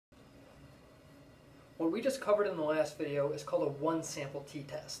What we just covered in the last video is called a one-sample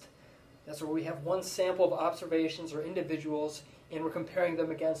t-test. That's where we have one sample of observations or individuals and we're comparing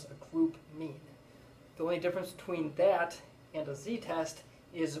them against a group mean. The only difference between that and a z-test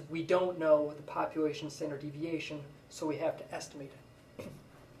is we don't know the population standard deviation, so we have to estimate it.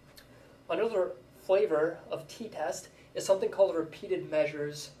 Another flavor of t-test is something called repeated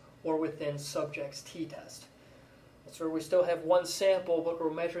measures or within subjects t-test. That's where we still have one sample, but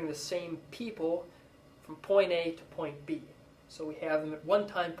we're measuring the same people from point A to point B. So we have them at one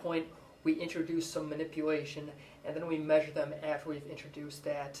time point, we introduce some manipulation, and then we measure them after we've introduced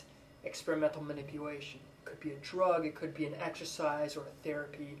that experimental manipulation. It could be a drug, it could be an exercise or a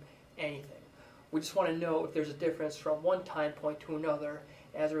therapy, anything. We just want to know if there's a difference from one time point to another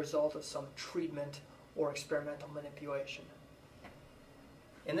as a result of some treatment or experimental manipulation.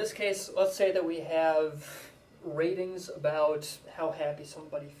 In this case, let's say that we have ratings about how happy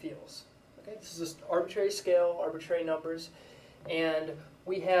somebody feels. Okay, this is just an arbitrary scale, arbitrary numbers, and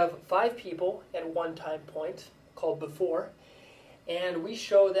we have 5 people at one time point called before, and we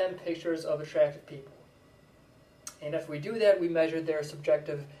show them pictures of attractive people. And after we do that, we measure their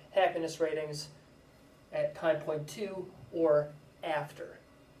subjective happiness ratings at time point 2 or after.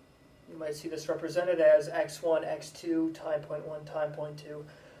 You might see this represented as x1, x2, time point 1, time point 2.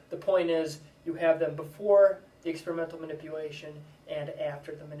 The point is you have them before the experimental manipulation and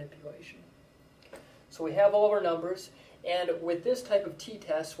after the manipulation. So we have all of our numbers, and with this type of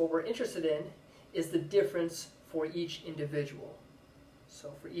t-test, what we're interested in is the difference for each individual.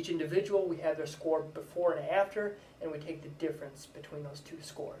 So for each individual, we have their score before and after, and we take the difference between those two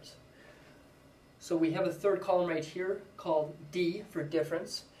scores. So we have a third column right here called D for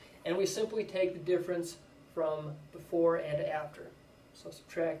difference, and we simply take the difference from before and after. So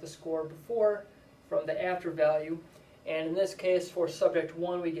subtract the score before from the after value, and in this case for subject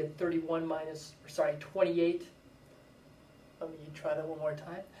 1 we get 28. Let me try that one more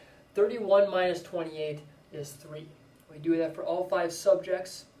time. 31 minus 28 is 3. We do that for all 5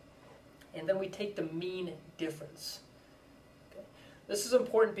 subjects, and then we take the mean difference. Okay. This is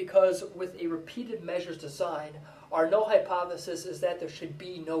important because with a repeated measures design, our null hypothesis is that there should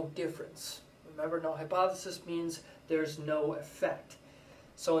be no difference. Remember, null hypothesis means there's no effect.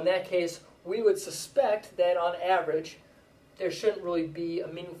 So in that case, we would suspect that on average, there shouldn't really be a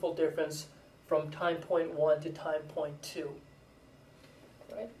meaningful difference from time point 1 to time point 2.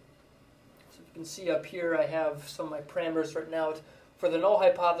 Right? So you can see up here I have some of my parameters written out. For the null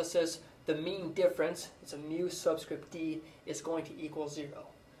hypothesis, the mean difference, it's a mu subscript d, is going to equal 0.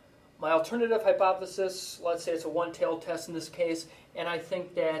 My alternative hypothesis, let's say it's a one-tailed test in this case, and I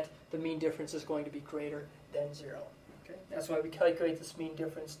think that the mean difference is going to be greater than 0. Okay? That's why we calculate this mean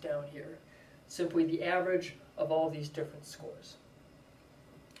difference down here. Simply the average of all these different scores.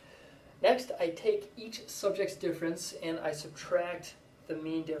 Next, I take each subject's difference and I subtract the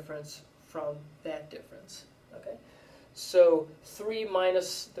mean difference from that difference. Okay? So 3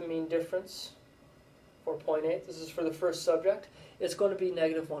 minus the mean difference, 4.8, this is for the first subject, it's going to be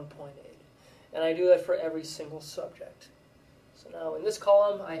negative 1.8. And I do that for every single subject. So now in this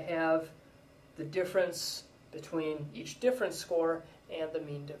column I have the difference between each difference score and the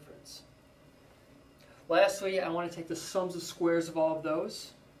mean difference. Lastly, I want to take the sums of squares of all of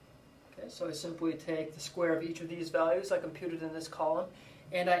those. Okay, so I simply take the square of each of these values I computed in this column,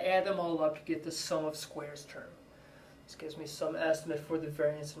 and I add them all up to get the sum of squares term. This gives me some estimate for the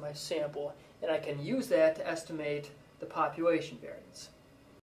variance in my sample, and I can use that to estimate the population variance.